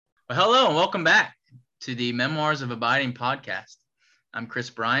Well, hello and welcome back to the Memoirs of Abiding podcast. I'm Chris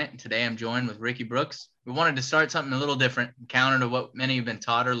Bryant, and today I'm joined with Ricky Brooks. We wanted to start something a little different, counter to what many have been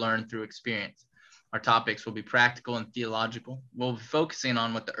taught or learned through experience. Our topics will be practical and theological. We'll be focusing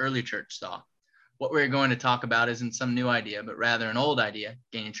on what the early church saw. What we're going to talk about isn't some new idea, but rather an old idea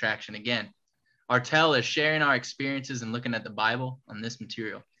gaining traction again. Our tell is sharing our experiences and looking at the Bible on this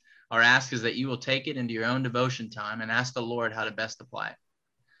material. Our ask is that you will take it into your own devotion time and ask the Lord how to best apply it.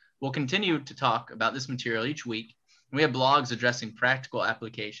 We'll continue to talk about this material each week. We have blogs addressing practical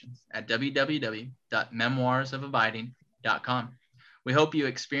applications at www.memoirsofabiding.com. We hope you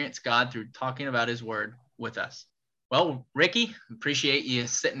experience God through talking about his word with us. Well, Ricky, appreciate you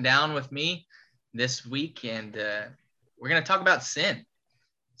sitting down with me this week, and we're going to talk about sin.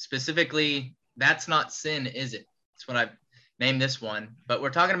 Specifically, that's not sin, is it? That's what I've named this one. But we're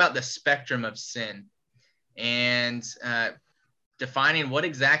talking about the spectrum of sin and defining what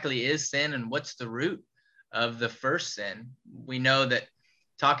exactly is sin and what's the root of the first sin. We know that,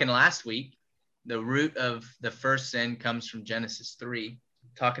 talking last week, the root of the first sin comes from Genesis 3,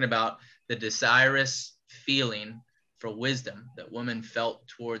 talking about the desirous feeling for wisdom that woman felt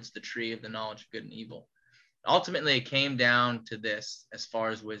towards the tree of the knowledge of good and evil. Ultimately, it came down to this as far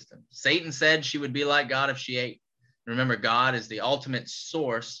as wisdom. Satan said she would be like God if she ate. Remember, God is the ultimate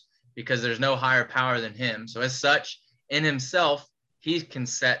source because there's no higher power than him. So as such, in himself, he can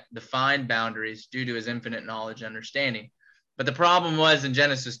set defined boundaries due to his infinite knowledge and understanding. But the problem was in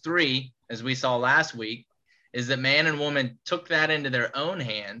Genesis 3, as we saw last week, is that man and woman took that into their own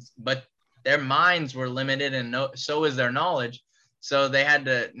hands, but their minds were limited and so was their knowledge. So they had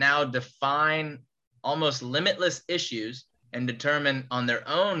to now define almost limitless issues and determine on their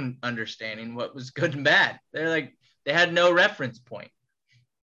own understanding what was good and bad. They had no reference point.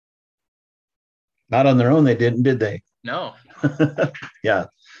 Not on their own, they didn't, did they? No. Yeah.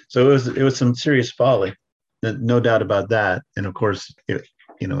 So it was some serious folly, no doubt about that. And of course, it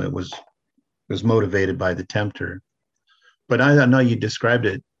was motivated by the tempter. But I know you described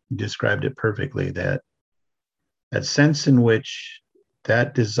it perfectly, that sense in which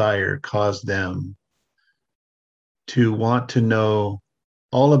that desire caused them to want to know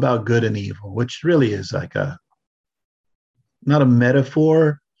all about good and evil, which really is like not a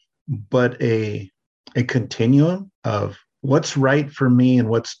metaphor, but a continuum of what's right for me and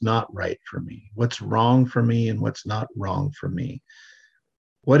what's not right for me, what's wrong for me and what's not wrong for me.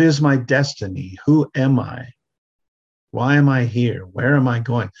 What is my destiny? Who am I? Why am I here? Where am I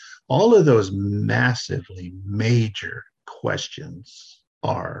going? All of those massively major questions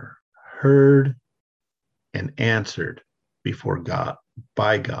are heard and answered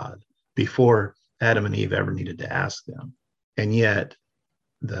by God, before Adam and Eve ever needed to ask them. And yet,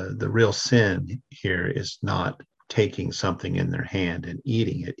 the real sin here is not taking something in their hand and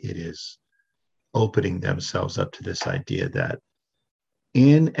eating it. It is opening themselves up to this idea that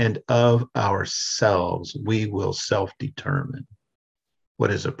in and of ourselves, we will self-determine what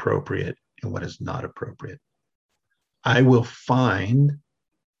is appropriate and what is not appropriate. I will find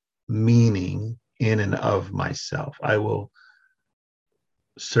meaning in and of myself. I will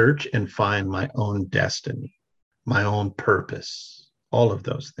search and find my own destiny, my own purpose, all of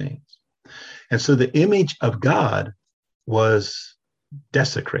those things. And so the image of God was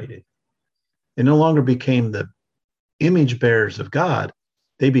desecrated. It no longer became the image bearers of God.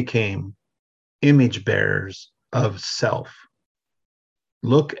 They became image bearers of self.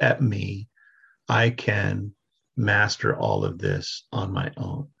 Look at me. I can master all of this on my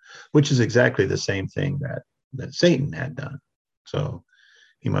own, which is exactly the same thing that Satan had done. So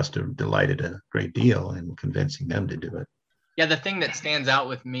he must have delighted a great deal in convincing them to do it. Yeah, the thing that stands out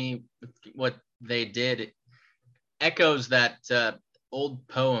with me, what they did, it echoes that old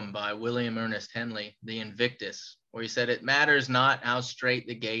poem by William Ernest Henley, The Invictus, where he said, "It matters not how straight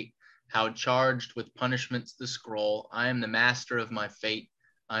the gate, how charged with punishments the scroll. I am the master of my fate.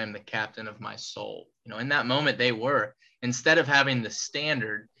 I am the captain of my soul." In that moment they were, instead of having the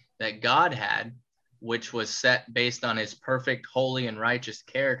standard that God had, which was set based on his perfect, holy, and righteous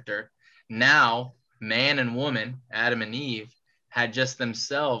character, now man and woman, Adam and Eve, had just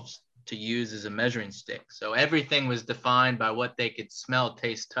themselves to use as a measuring stick. So everything was defined by what they could smell,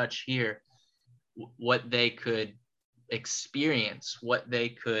 taste, touch, hear, what they could experience, what they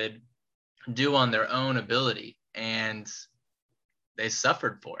could do on their own ability. And they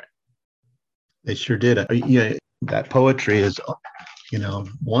suffered for it. They sure did. Yeah, that poetry is,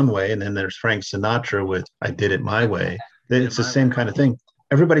 one way. And then there's Frank Sinatra with "I Did It My Way." It's the same kind of thing.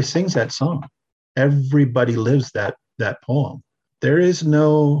 Everybody sings that song. Everybody lives that poem. There is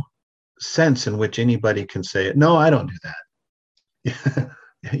no sense in which anybody can say, "No, I don't do that."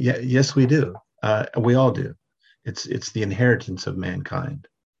 Yeah, yes, we do. We all do. It's the inheritance of mankind,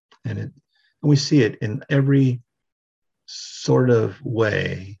 and we see it in every sort of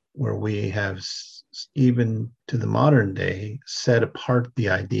way where we have, even to the modern day, set aside the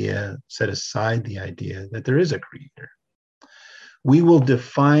idea that there is a creator. We will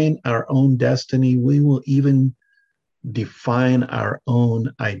define our own destiny. We will even define our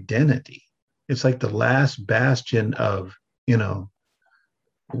own identity. It's like the last bastion of,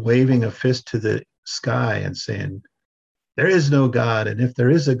 waving a fist to the sky and saying, there is no God. And if there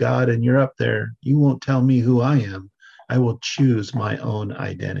is a God and you're up there, you won't tell me who I am. I will choose my own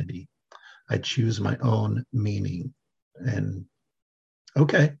identity. I choose my own meaning. And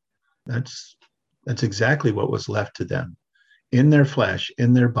okay, that's exactly what was left to them in their flesh,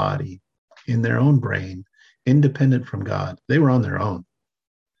 in their body, in their own brain, independent from God. They were on their own.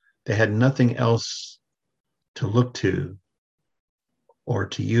 They had nothing else to look to or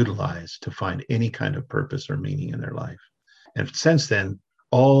to utilize to find any kind of purpose or meaning in their life. And since then,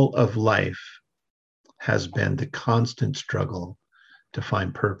 all of life has been the constant struggle to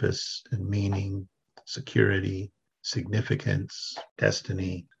find purpose and meaning, security, significance,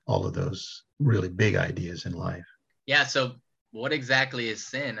 destiny, all of those really big ideas in life. Yeah. So what exactly is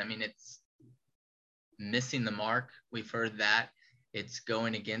sin? I mean, it's missing the mark. We've heard that. It's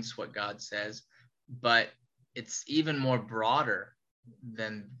going against what God says, but it's even more broader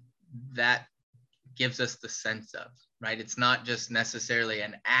than that gives us the sense of, right? It's not just necessarily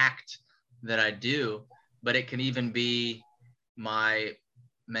an act that I do, but it can even be my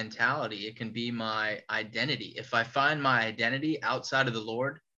mentality. It can be my identity. If I find my identity outside of the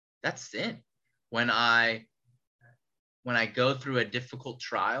Lord, that's sin. When I go through a difficult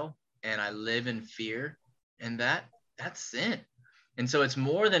trial and I live in fear, and that's sin. And so it's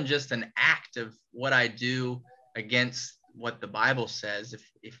more than just an act of what I do against what the Bible says.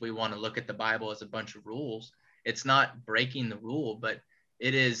 If we want to look at the Bible as a bunch of rules, it's not breaking the rule, but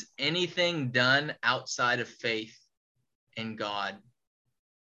it is anything done outside of faith in God,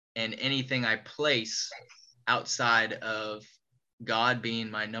 and anything I place outside of God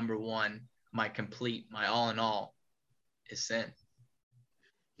being my number one, my complete, my all in all, is sin.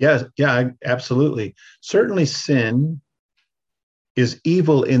 Yeah, absolutely. Certainly sin is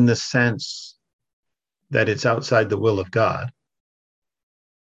evil in the sense that it's outside the will of God.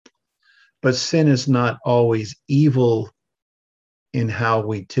 But sin is not always evil in how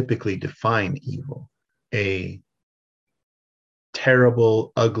we typically define evil. A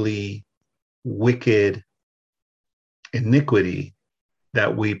terrible, ugly, wicked iniquity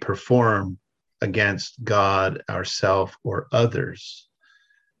that we perform against God, ourselves, or others.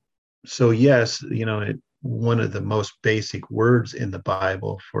 So yes, one of the most basic words in the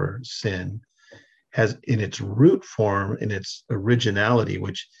Bible for sin has, in its root form, in its originality,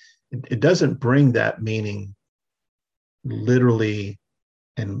 which it doesn't bring that meaning literally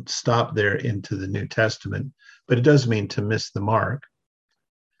and stop there into the New Testament, but it does mean to miss the mark.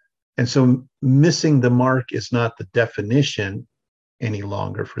 And so missing the mark is not the definition any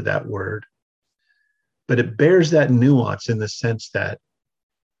longer for that word, but it bears that nuance in the sense that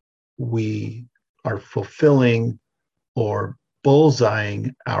we are fulfilling or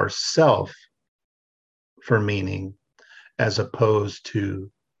bullseyeing ourself for meaning, as opposed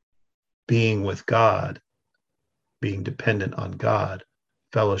to being with God, being dependent on God,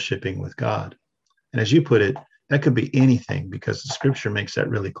 fellowshipping with God. And as you put it, that could be anything, because the scripture makes that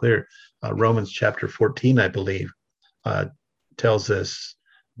really clear. Romans chapter 14, I believe, tells us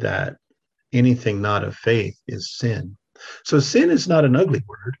that anything not of faith is sin. So sin is not an ugly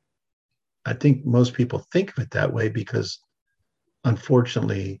word. I think most people think of it that way because,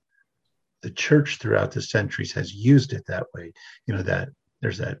 unfortunately, the church throughout the centuries has used it that way. That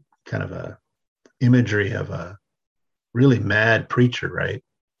there's that kind of a imagery of a really mad preacher, right?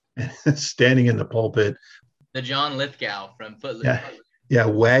 Standing in the pulpit. The John Lithgow from Footloose. Yeah,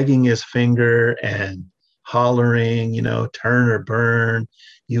 wagging his finger and hollering, turn or burn,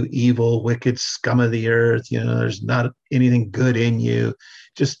 you evil, wicked scum of the earth. There's not anything good in you.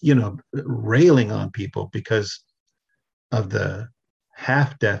 Just, railing on people because of the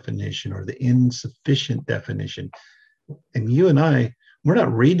half definition or the insufficient definition. And you and I, we're not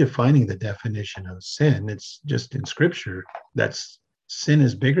redefining the definition of sin. It's just in scripture. Sin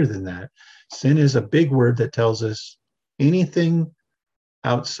is bigger than that. Sin is a big word that tells us anything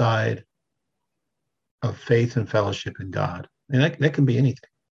outside of faith and fellowship in God. And that can be anything.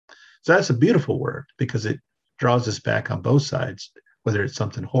 So that's a beautiful word because it draws us back on both sides, whether it's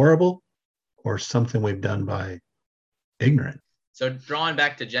something horrible or something we've done by ignorance. So drawing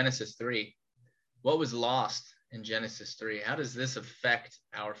back to Genesis 3, what was lost in Genesis 3, how does this affect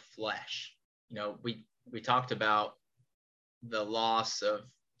our flesh? We talked about the loss of,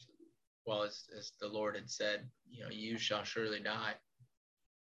 well, as the Lord had said, you shall surely die.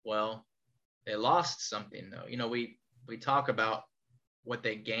 Well, they lost something though. We talk about what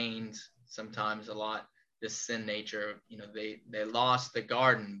they gained sometimes a lot, this sin nature. They lost the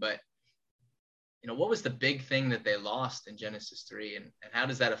garden, but what was the big thing that they lost in Genesis 3, and how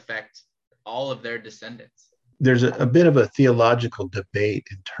does that affect all of their descendants? There's a bit of a theological debate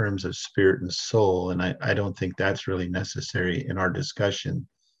in terms of spirit and soul, and I don't think that's really necessary in our discussion,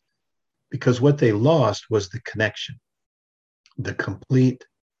 because what they lost was the connection, the complete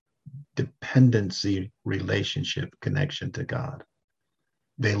dependency relationship connection to God.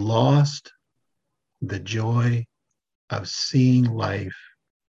 They lost the joy of seeing life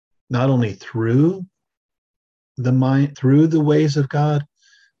not only through the mind, through the ways of God,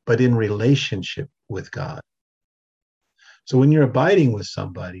 but in relationship with God. So when you're abiding with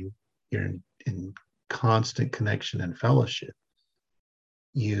somebody, you're in constant connection and fellowship.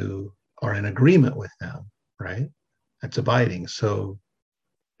 You are in agreement with them, right? That's abiding. So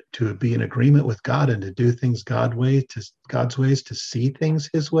to be in agreement with God and to do things God's ways, to see things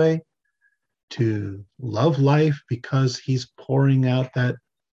his way, to love life because he's pouring out that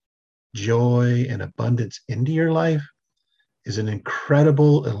joy and abundance into your life, is an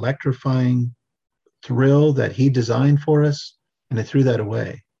incredible, electrifying thrill that he designed for us, and they threw that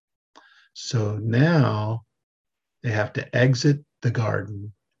away. So now they have to exit the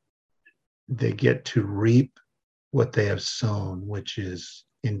garden. They get to reap what they have sown, which is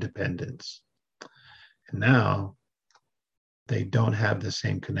independence. And now they don't have the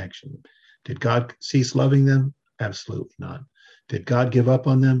same connection. Did God cease loving them? Absolutely not. Did God give up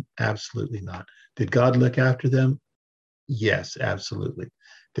on them? Absolutely not. Did God look after them? Yes, absolutely.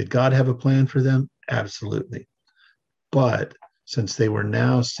 Did God have a plan for them? Absolutely. But since they were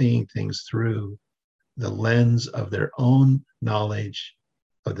now seeing things through the lens of their own knowledge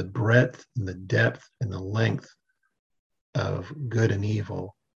of the breadth and the depth and the length of good and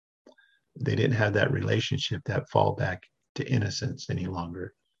evil, they didn't have that relationship, that fallback to innocence any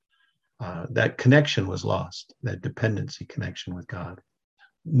longer. That connection was lost, that dependency connection with God.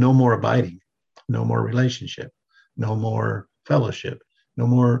 No more abiding, no more relationship, no more fellowship, no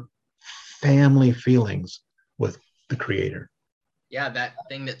more family feelings with the Creator. Yeah, that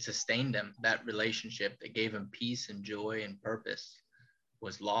thing that sustained them, that relationship that gave them peace and joy and purpose,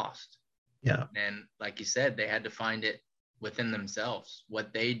 was lost. Yeah. And like you said, they had to find it within themselves,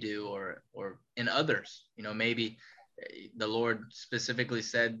 what they do or in others. Maybe the Lord specifically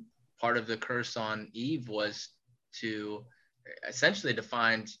said part of the curse on Eve was to essentially to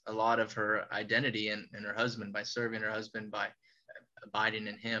find a lot of her identity in her husband, by serving her husband, by abiding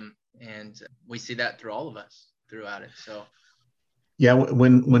in him. And we see that through all of us throughout it. So yeah,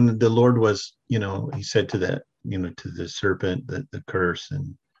 when the Lord was, he said to that, to the serpent, the curse,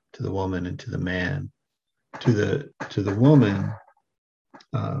 and to the woman and to the man, to the woman,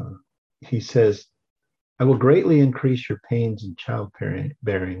 he says, I will greatly increase your pains in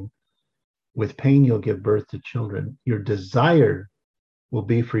childbearing. With pain, you'll give birth to children. Your desire will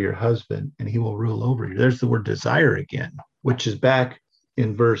be for your husband, and he will rule over you. There's the word desire again, which is back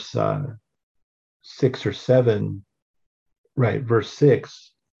in verse 6 or 7, right? Verse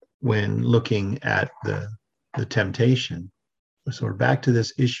 6, when looking at the temptation. So we're back to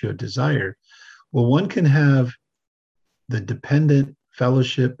this issue of desire. Well, one can have the dependent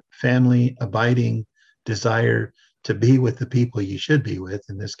fellowship, family, abiding desire to be with the people you should be with,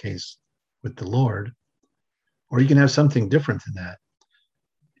 in this case, with the Lord, or you can have something different than that.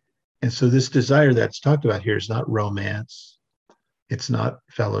 And so this desire that's talked about here is not romance. It's not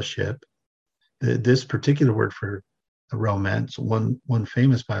fellowship. This particular word for romance, one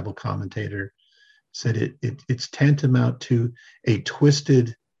famous Bible commentator said it's tantamount to a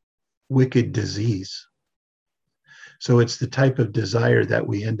twisted, wicked disease. So it's the type of desire that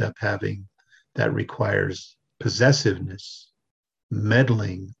we end up having that requires possessiveness,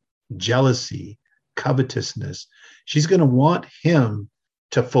 meddling, jealousy, covetousness. She's going to want him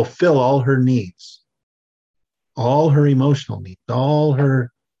to fulfill all her needs, all her emotional needs, all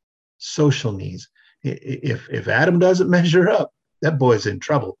her social needs. If Adam doesn't measure up, that boy's in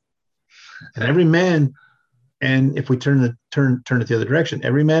trouble. And every man, and if we turn it the other direction,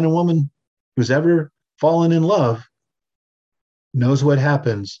 every man and woman who's ever fallen in love knows what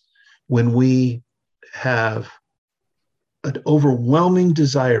happens when we have an overwhelming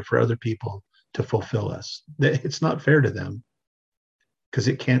desire for other people to fulfill us. It's not fair to them because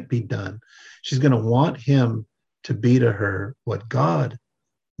it can't be done. She's going to want him to be to her what God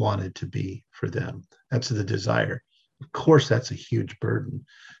wanted to be for them. That's the desire. Of course, that's a huge burden.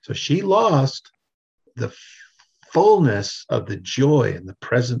 So she lost the fullness of the joy and the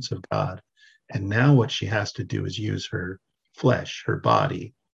presence of God. And now what she has to do is use her flesh, her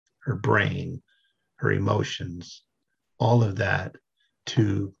body, her brain, her emotions, all of that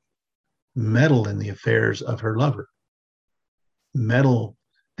to meddle in the affairs of her lover, meddle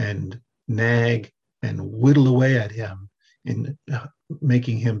and nag and whittle away at him in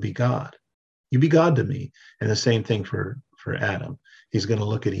making him be God. You be God to me. And the same thing for Adam. He's going to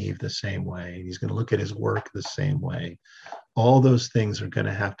look at Eve the same way. He's going to look at his work the same way. All those things are going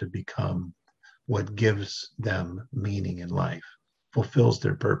to have to become what gives them meaning in life, fulfills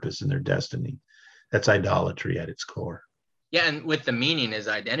their purpose and their destiny. That's idolatry at its core. Yeah, and with the meaning is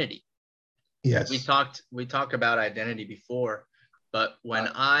identity. Yes. We talked about identity before, but when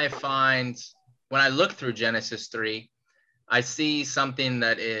I look through Genesis 3, I see something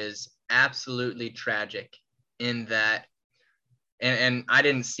that is absolutely tragic in that, and I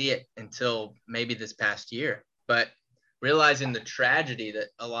didn't see it until maybe this past year, but realizing the tragedy that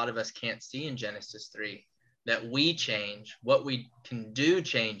a lot of us can't see in Genesis 3, that we change, what we can do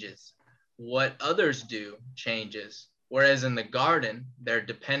changes, what others do changes. Whereas in the garden, their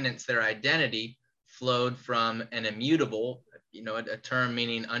dependence, their identity flowed from an immutable, a term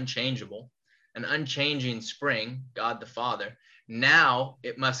meaning unchangeable, an unchanging spring, God the Father. Now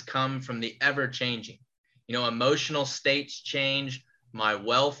it must come from the ever-changing. Emotional states change, my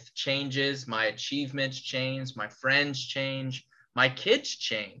wealth changes, my achievements change, my friends change, my kids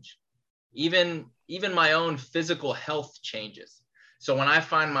change, even my own physical health changes. So when I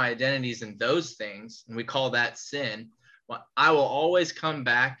find my identities in those things, and we call that sin, I will always come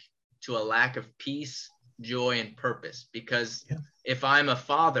back to a lack of peace, joy, and purpose. Because if I'm a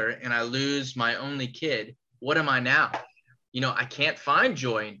father and I lose my only kid, what am I now? I can't find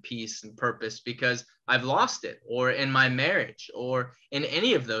joy and peace and purpose because I've lost it, or in my marriage, or in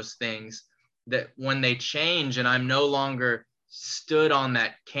any of those things, that when they change and I'm no longer stood on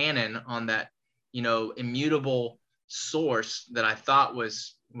that canon, on that, immutable source that I thought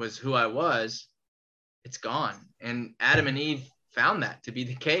was who I was, it's gone. And Adam and Eve found that to be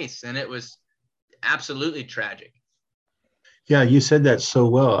the case. And it was absolutely tragic. Yeah, you said that so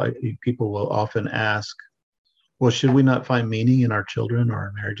well. People will often ask, well, should we not find meaning in our children or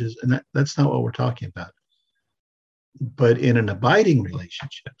our marriages? And that's not what we're talking about. But in an abiding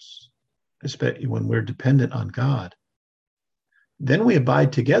relationships, especially when we're dependent on God, then we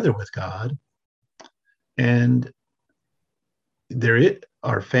abide together with God. And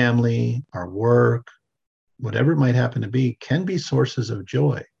our family, our work, whatever it might happen to be, can be sources of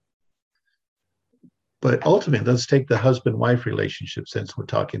joy. But ultimately, let's take the husband-wife relationship, since we're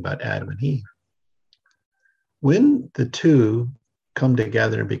talking about Adam and Eve. When the two come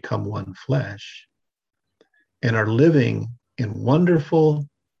together and become one flesh and are living in wonderful,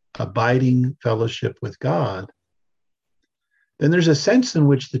 abiding fellowship with God, then there's a sense in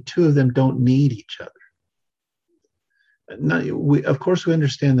which the two of them don't need each other. Of course, we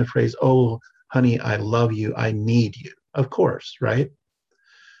understand the phrase, oh, honey, I love you, I need you. Of course, right?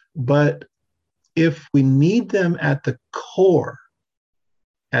 But if we need them at the core,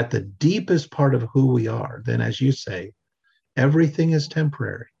 at the deepest part of who we are, then, as you say, everything is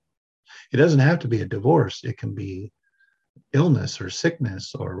temporary. It doesn't have to be a divorce. It can be illness or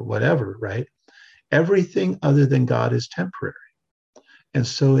sickness or whatever, right? Everything other than God is temporary. And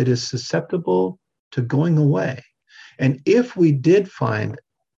so it is susceptible to going away. And if we did find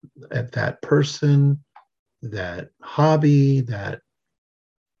that person, that hobby, that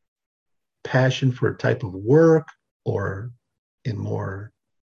passion for a type of work, or in more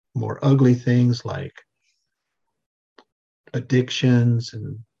ugly things like addictions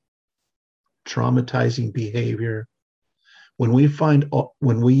and traumatizing behavior, when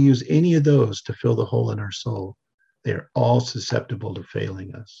we use any of those to fill the hole in our soul, they're all susceptible to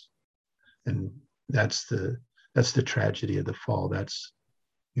failing us. And that's the tragedy of the fall. That's,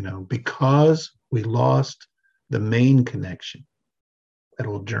 because we lost the main connection, that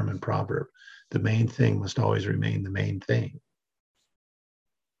old German proverb, the main thing must always remain the main thing.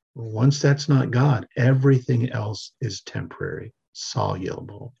 Once that's not God, everything else is temporary,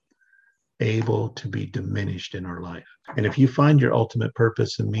 soluble, able to be diminished in our life. And if you find your ultimate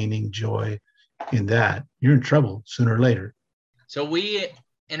purpose and meaning, joy in that, you're in trouble sooner or later. So we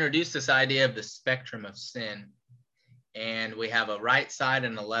introduced this idea of the spectrum of sin, and we have a right side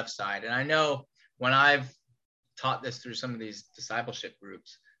and a left side. And I know when I've taught this through some of these discipleship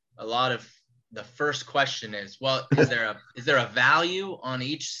groups, a lot of the first question is, well, is there a value on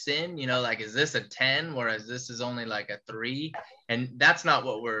each sin? Like, is this a 10, whereas this is only like a 3? And that's not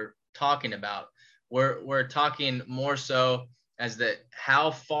what we're talking about. We're talking more so as that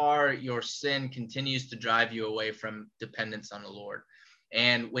how far your sin continues to drive you away from dependence on the Lord.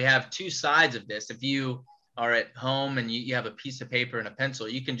 And we have two sides of this. If you are at home and you have a piece of paper and a pencil,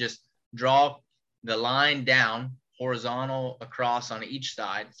 you can just draw the line down horizontal across on each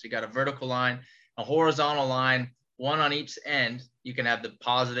side. So you got a vertical line, a horizontal line, one on each end. You can have the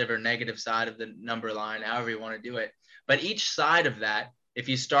positive or negative side of the number line, however you want to do it. But each side of that, if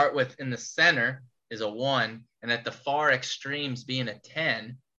you start with in the center is a 1, and at the far extremes being a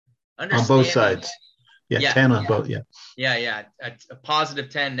 10, on both sides. Yeah, 10 on both. Yeah. A positive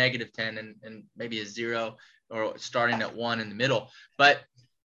 10, negative 10, and maybe a 0 or starting at 1 in the middle. But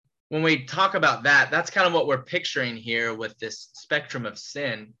when we talk about that, that's kind of what we're picturing here with this spectrum of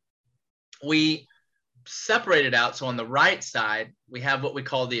sin. We separate it out. So on the right side, we have what we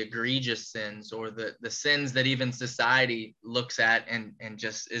call the egregious sins, or the sins that even society looks at and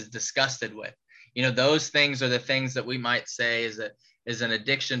just is disgusted with. Those things are the things that we might say is an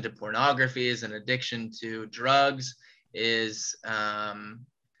addiction to pornography, is an addiction to drugs, is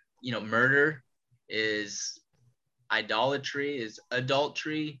murder, is idolatry, is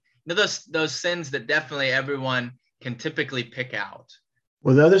adultery. Those sins that definitely everyone can typically pick out.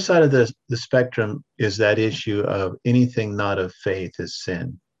 Well, the other side of the spectrum is that issue of anything not of faith is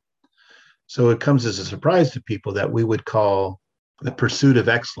sin. So it comes as a surprise to people that we would call the pursuit of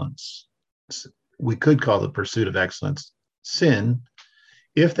excellence. We could call the pursuit of excellence sin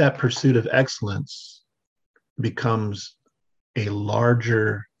if that pursuit of excellence becomes a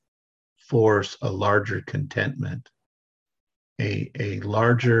larger force, a larger contentment, a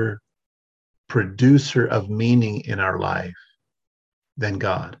larger producer of meaning in our life than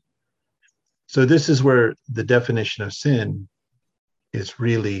God. So this is where the definition of sin is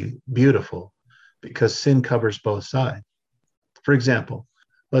really beautiful, because sin covers both sides. For example,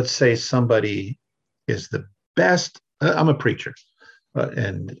 let's say somebody is the best. I'm a preacher,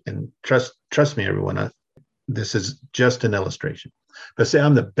 and trust me, everyone. This is just an illustration. But say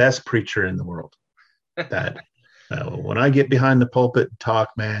I'm the best preacher in the world. That when I get behind the pulpit and talk,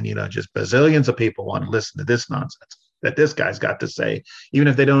 man, just bazillions of people want to listen to this nonsense that this guy's got to say. Even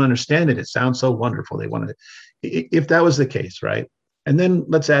if they don't understand it, it sounds so wonderful. They want to. If that was the case, right? And then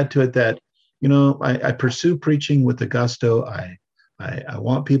let's add to it that I pursue preaching with the gusto. I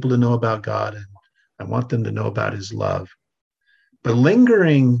want people to know about God, and I want them to know about His love. But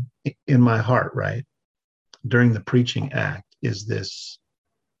lingering in my heart, right, during the preaching act is this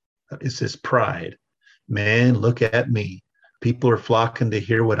pride. Man, look at me. People are flocking to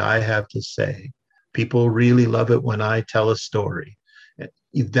hear what I have to say. People really love it when I tell a story.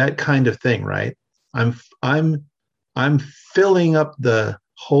 That kind of thing, right? I'm filling up the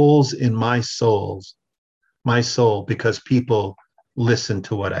holes in my soul because people listen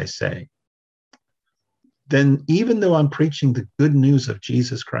to what I say. Then even though I'm preaching the good news of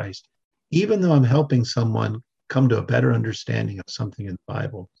Jesus Christ, even though I'm helping someone come to a better understanding of something in the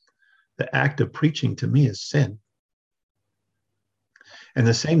Bible, the act of preaching to me is sin. And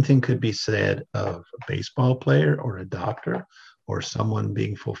the same thing could be said of a baseball player or a doctor or someone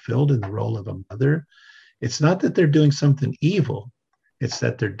being fulfilled in the role of a mother. It's not that they're doing something evil. It's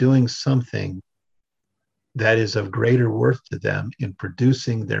that they're doing something that is of greater worth to them in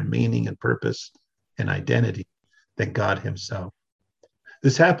producing their meaning and purpose and identity than God Himself.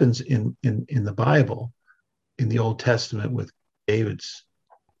 This happens in the Bible, in the Old Testament, with David's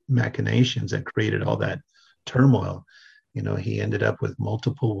machinations that created all that turmoil. He ended up with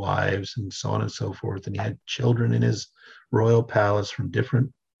multiple wives and so on and so forth. And he had children in his royal palace from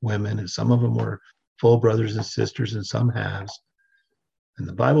different women. And some of them were full brothers and sisters and some halves. And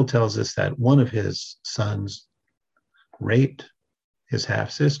the Bible tells us that one of his sons raped his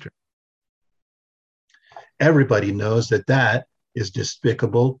half-sister. Everybody knows that is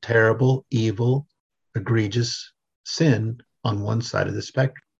despicable, terrible, evil, egregious sin on one side of the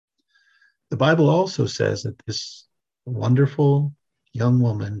spectrum. The Bible also says that this wonderful young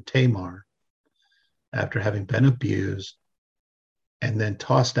woman, Tamar, after having been abused and then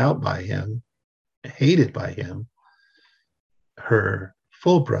tossed out by him, hated by him, her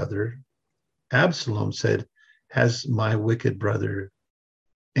full brother, Absalom, said, "Has my wicked brother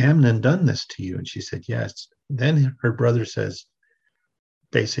Amnon done this to you?" And she said, "Yes." Then her brother says,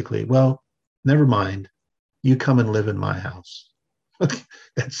 basically, "Well, never mind. You come and live in my house."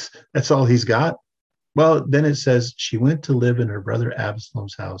 That's all he's got. Well, then it says she went to live in her brother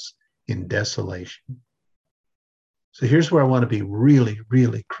Absalom's house in desolation. So here's where I want to be really,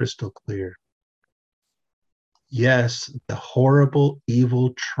 really crystal clear. Yes, the horrible,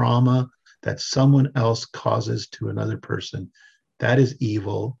 evil trauma that someone else causes to another person, that is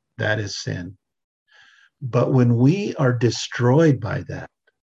evil. That is sin. But when we are destroyed by that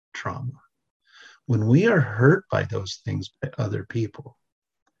trauma, when we are hurt by those things by other people,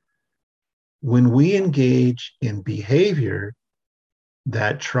 when we engage in behavior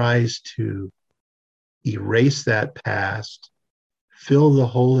that tries to erase that past, fill the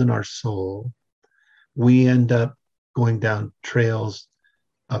hole in our soul, we end up going down trails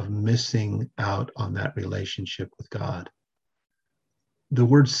of missing out on that relationship with God. The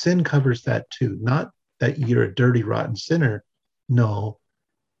word sin covers that too. Not that you're a dirty, rotten sinner. No,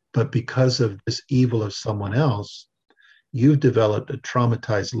 but because of this evil of someone else, you've developed a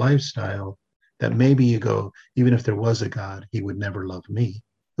traumatized lifestyle that maybe you go, even if there was a God, he would never love me.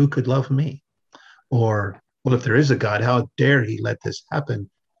 Who could love me? Or, well, if there is a God, how dare he let this happen?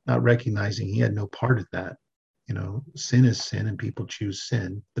 Not recognizing he had no part of that. You know, sin is sin and people choose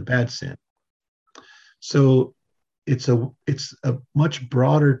sin, the bad sin. So it's a much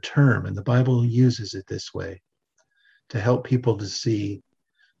broader term, and the Bible uses it this way to help people to see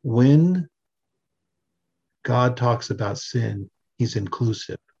when God talks about sin, he's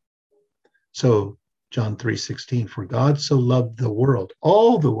inclusive. So John 3:16, for God so loved the world,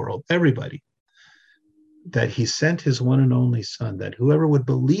 all the world, everybody, that he sent his one and only son, that whoever would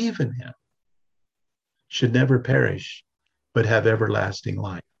believe in him should never perish, but have everlasting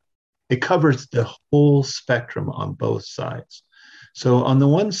life. It covers the whole spectrum on both sides. So on the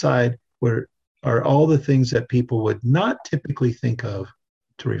one side, where are all the things that people would not typically think of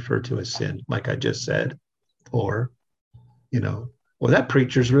to refer to as sin, like I just said, or, you know, well, that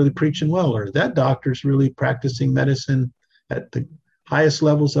preacher's really preaching well, or that doctor's really practicing medicine at the highest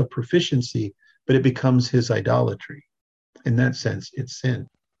levels of proficiency, but it becomes his idolatry. In that sense, it's sin.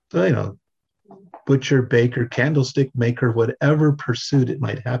 So, you know, butcher, baker, candlestick maker, whatever pursuit it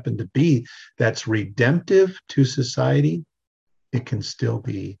might happen to be that's redemptive to society, it can still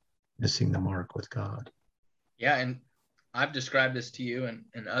be missing the mark with God. Yeah, and I've described this to you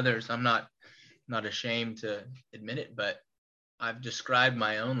and others. I'm not ashamed to admit it, but I've described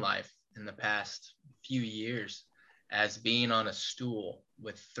my own life in the past few years as being on a stool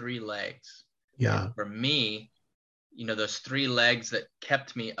with 3 legs. Yeah. And for me, you know, those 3 legs that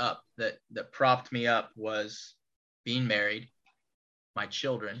kept me up, that propped me up, was being married, my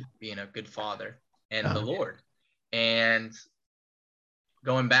children, being a good father, and the Lord. And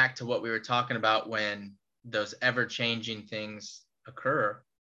going back to what we were talking about, when those ever-changing things occur,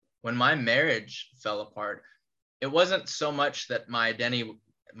 when my marriage fell apart, it wasn't so much that my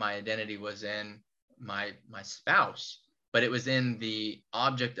identity was in my spouse, but it was in the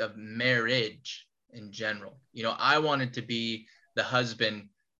object of marriage in general. You know, I wanted to be the husband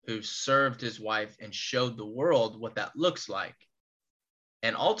who served his wife and showed the world what that looks like.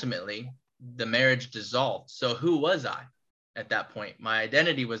 And ultimately, the marriage dissolved. So who was I at that point? My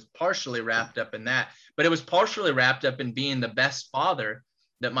identity was partially wrapped up in that, but it was partially wrapped up in being the best father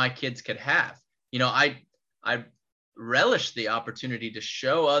that my kids could have. You know, I relished the opportunity to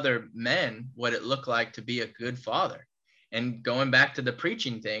show other men what it looked like to be a good father. And going back to the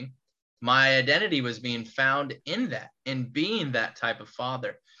preaching thing, my identity was being found in that, in being that type of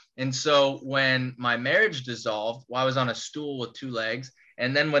father. And so when my marriage dissolved, while I was on a stool with 2 legs,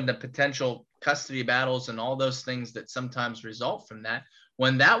 and then when the potential custody battles and all those things that sometimes result from that,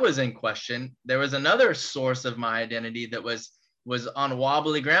 when that was in question, there was another source of my identity that was on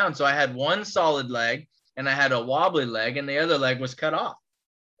wobbly ground. So I had one solid leg and I had a wobbly leg, and the other leg was cut off.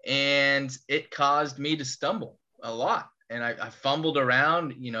 And it caused me to stumble a lot. And I fumbled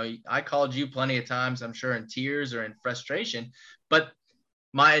around. You know, I called you plenty of times, I'm sure, in tears or in frustration, but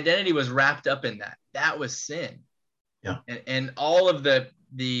my identity was wrapped up in that. That was sin. Yeah. And all of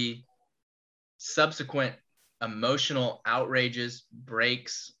the subsequent emotional outrages,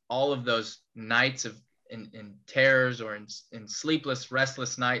 breaks, all of those nights of in terrors or in sleepless,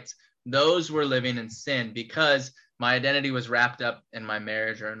 restless nights, those were living in sin, because my identity was wrapped up in my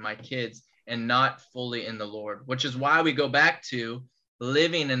marriage or in my kids and not fully in the Lord, which is why we go back to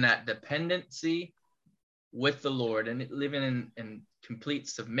living in that dependency with the Lord, and living in complete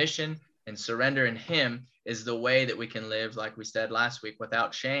submission and surrender in him is the way that we can live, like we said last week,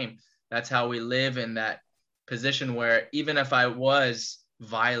 without shame. That's how we live in that position where even if I was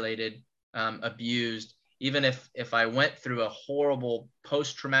violated, abused, even if I went through a horrible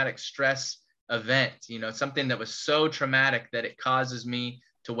post-traumatic stress event, you know, something that was so traumatic that it causes me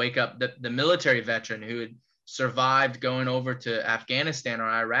to wake up, the military veteran who had survived going over to Afghanistan or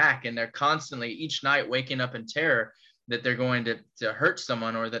Iraq, and they're constantly each night waking up in terror that they're going to hurt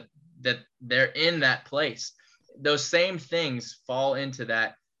someone, or that they're in that place. Those same things fall into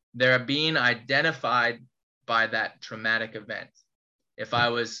that. They're being identified by that traumatic event. if I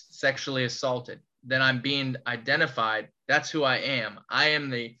was sexually assaulted, then I'm being identified. That's who I am. I am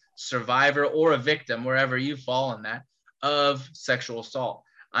the survivor or a victim, wherever you fall in that, of sexual assault.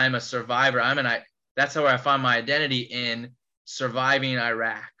 I'm a survivor. That's how I find my identity, in surviving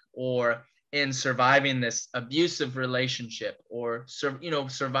Iraq, or in surviving this abusive relationship, or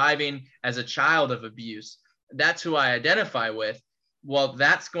surviving as a child of abuse. That's who I identify with. Well,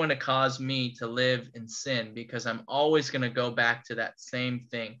 that's going to cause me to live in sin, because I'm always going to go back to that same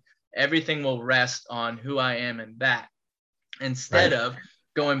thing. Everything will rest on who I am in that, instead of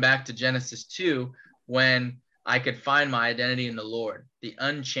going back to Genesis 2, when I could find my identity in the Lord, the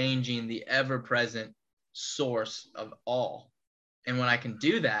unchanging, the ever-present source of all. And when I can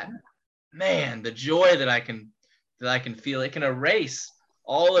do that, man, the joy that I can feel, it can erase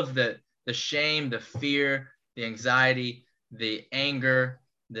all of the shame, the fear, the anxiety, the anger,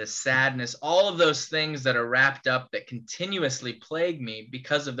 the sadness, all of those things that are wrapped up, that continuously plague me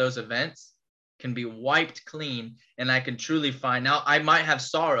because of those events, can be wiped clean. And I can truly find, now I might have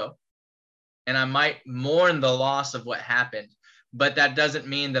sorrow and I might mourn the loss of what happened, but that doesn't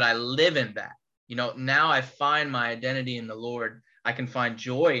mean that I live in that. Now I find my identity in the Lord. I can find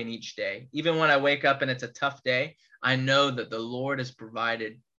joy in each day. Even when I wake up and it's a tough day, I know that the Lord has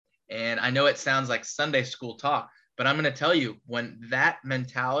provided. And I know it sounds like Sunday school talk, but I'm going to tell you, when that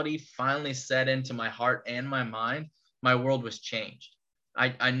mentality finally set into my heart and my mind, my world was changed.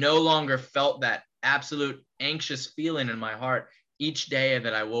 I no longer felt that absolute anxious feeling in my heart each day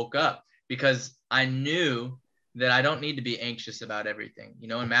that I woke up, because I knew that I don't need to be anxious about everything.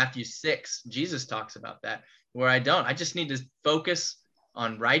 In Matthew 6, Jesus talks about that, where I just need to focus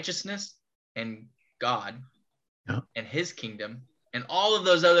on righteousness and God and his kingdom, and all of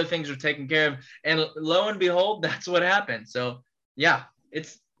those other things are taken care of. And lo and behold, that's what happened. So yeah,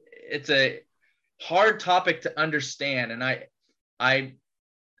 it's a hard topic to understand. And I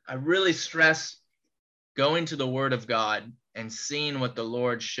really stress going to the Word of God and seeing what the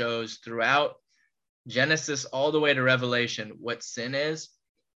Lord shows throughout Genesis all the way to Revelation, what sin is,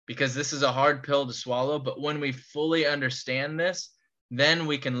 because this is a hard pill to swallow. But when we fully understand this, then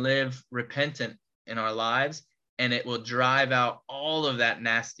we can live repentant in our lives, and it will drive out all of that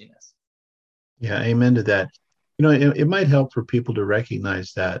nastiness. Yeah, amen to that. It might help for people to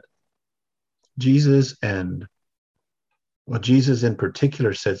recognize that Jesus in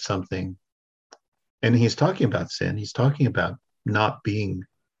particular said something, and he's talking about sin. He's talking about not being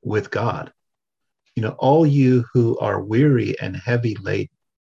with God. All you who are weary and heavy laden,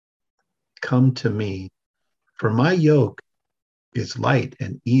 come to me, for my yoke is light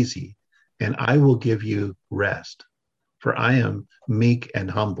and easy, and I will give you rest. For I am meek and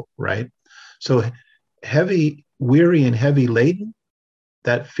humble, right? So weary and heavy laden,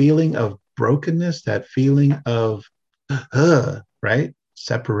 that feeling of brokenness, that feeling of, right?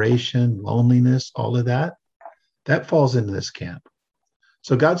 Separation, loneliness, all of that falls into this camp.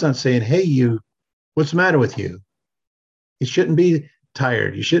 So God's not saying, hey, you, what's the matter with you? You shouldn't be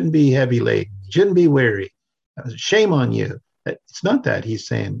tired. You shouldn't be heavy laden. You shouldn't be weary. Shame on you. It's not that. He's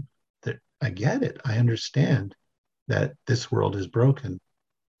saying that I get it. I understand that this world is broken.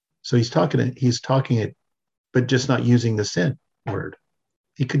 So he's talking it, but just not using the sin word.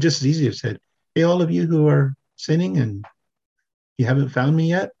 He could just as easily have said, hey, all of you who are sinning and you haven't found me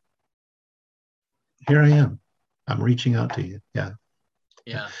yet, here I am. I'm reaching out to you. Yeah.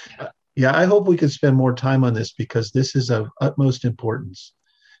 Yeah. Yeah, I hope we could spend more time on this, because this is of utmost importance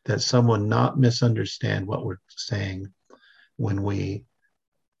that someone not misunderstand what we're saying when we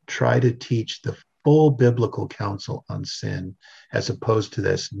try to teach the full biblical counsel on sin, as opposed to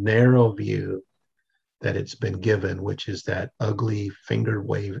this narrow view that it's been given, which is that ugly finger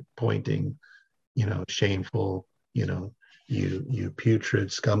wave pointing, shameful, you putrid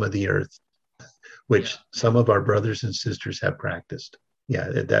scum of the earth, which some of our brothers and sisters have practiced. Yeah,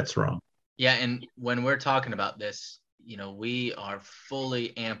 that's wrong. Yeah, and when we're talking about this, we are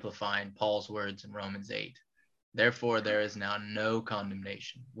fully amplifying Paul's words in Romans 8. Therefore, there is now no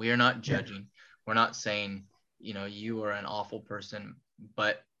condemnation. We are not judging. We're not saying, you are an awful person,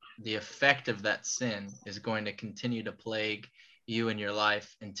 but the effect of that sin is going to continue to plague you in your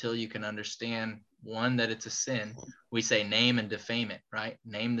life until you can understand, one, that it's a sin. We say name and defame it, right?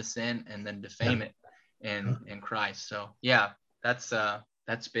 Name the sin and then defame it in Christ. So yeah,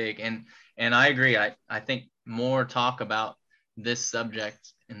 that's big. And I agree. I think more talk about this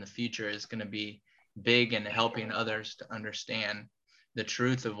subject in the future is going to be big in helping others to understand the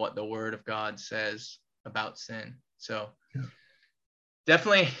truth of what the Word of God says about sin. So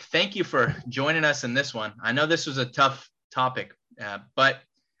definitely thank you for joining us in this one. I know this was a tough topic, but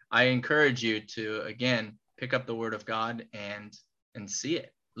I encourage you to, again, pick up the Word of God and and see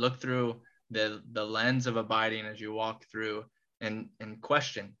it. Look through the lens of abiding as you walk through, and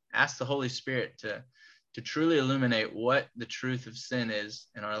question. Ask the Holy Spirit to truly illuminate what the truth of sin is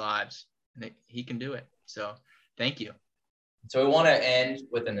in our lives. And he can do it. So thank you. So we want to end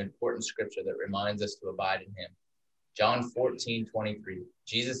with an important scripture that reminds us to abide in him. John 14:23.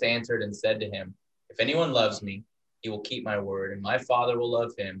 Jesus answered and said to him, if anyone loves me, he will keep my word, and my Father will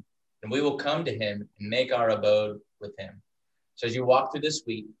love him, and we will come to him and make our abode with him. So as you walk through this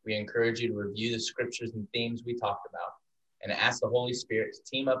week, we encourage you to review the scriptures and themes we talked about and ask the Holy Spirit to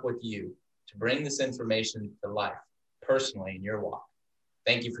team up with you to bring this information to life personally in your walk.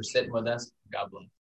 Thank you for sitting with us. God bless.